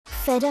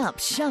Fed up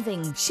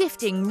shoving,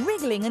 shifting,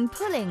 wriggling and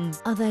pulling?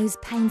 Are those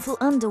painful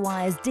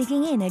underwires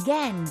digging in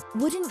again?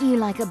 Wouldn't you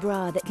like a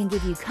bra that can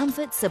give you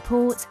comfort,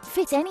 support,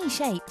 fit any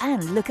shape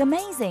and look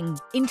amazing?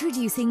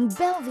 Introducing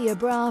Belvia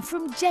Bra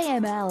from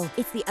JML.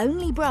 It's the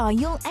only bra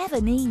you'll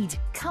ever need.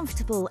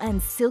 Comfortable and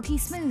silky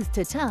smooth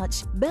to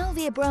touch,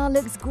 Belvia Bra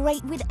looks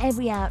great with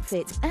every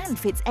outfit and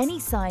fits any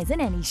size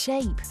and any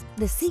shape.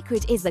 The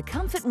secret is the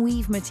comfort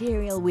weave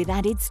material with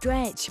added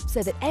stretch,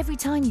 so that every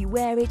time you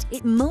wear it,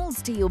 it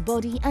molds to your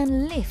body and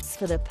lifts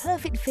for the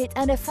perfect fit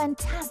and a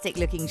fantastic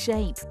looking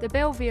shape. The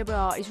Belvia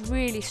Bra is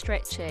really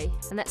stretchy,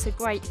 and that's a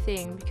great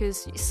thing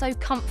because it's so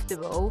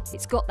comfortable,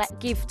 it's got that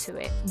give to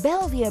it.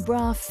 Belvia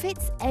Bra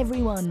fits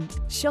everyone.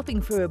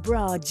 Shopping for a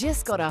bra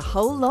just got a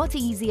whole lot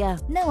easier.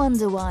 No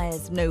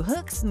underwires, no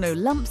hooks, no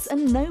lumps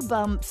and no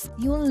bumps.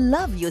 You'll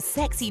love your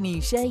sexy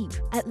new shape.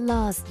 At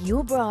last,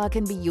 your bra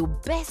can be your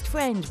best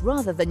friend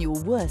rather than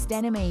your worst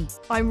enemy.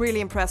 I'm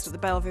really impressed with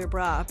the Belvia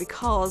Bra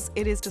because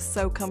it is just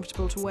so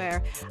comfortable to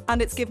wear,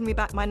 and it's given me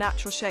back my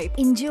natural shape.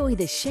 Enjoy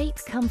the shape,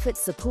 comfort,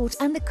 support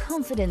and the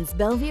confidence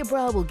Belvia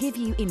Bra will give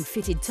you in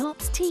fitted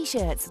tops,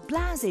 t-shirts,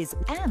 blouses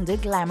and a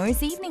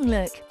glamorous evening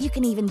look. You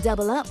can even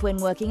double up when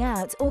working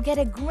out or get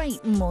a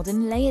great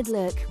modern layered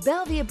look.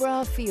 Belvia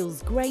Bra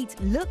feels great,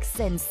 looks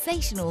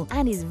sensational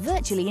and is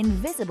virtually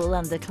invisible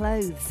under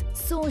clothes.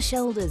 Sore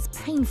shoulders,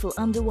 painful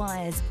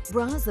underwires,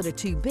 bras that are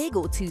too big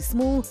or too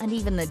small, and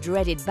even the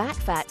dreaded back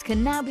fat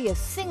can now be a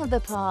thing of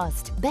the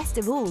past. Best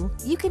of all,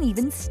 you can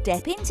even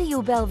step into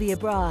your Belvia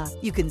Bra.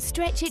 You can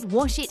stretch it,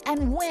 wash it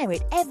and wear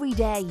it every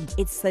day.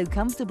 It's so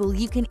comfortable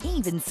you can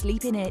even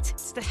sleep in it.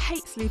 I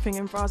hate sleeping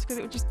in bras because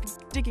it would just be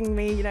digging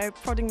me,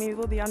 prodding me with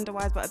all the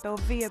underwires, but a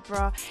Belvia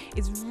Bra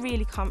is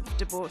really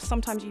comfortable.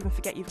 Sometimes you even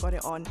forget you've got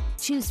it on.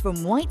 Choose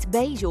from white,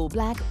 beige or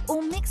black,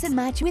 or mix and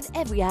match with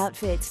every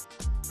outfit.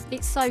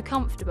 It's so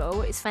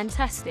comfortable, it's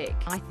fantastic.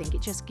 I think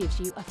it just gives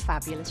you a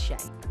fabulous shape.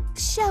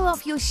 Show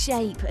off your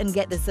shape and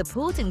get the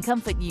support and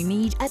comfort you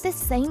need at the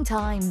same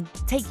time.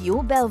 Take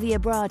your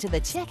Belvia Bra to the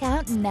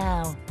checkout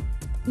now.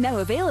 Now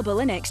available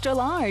in extra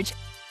large.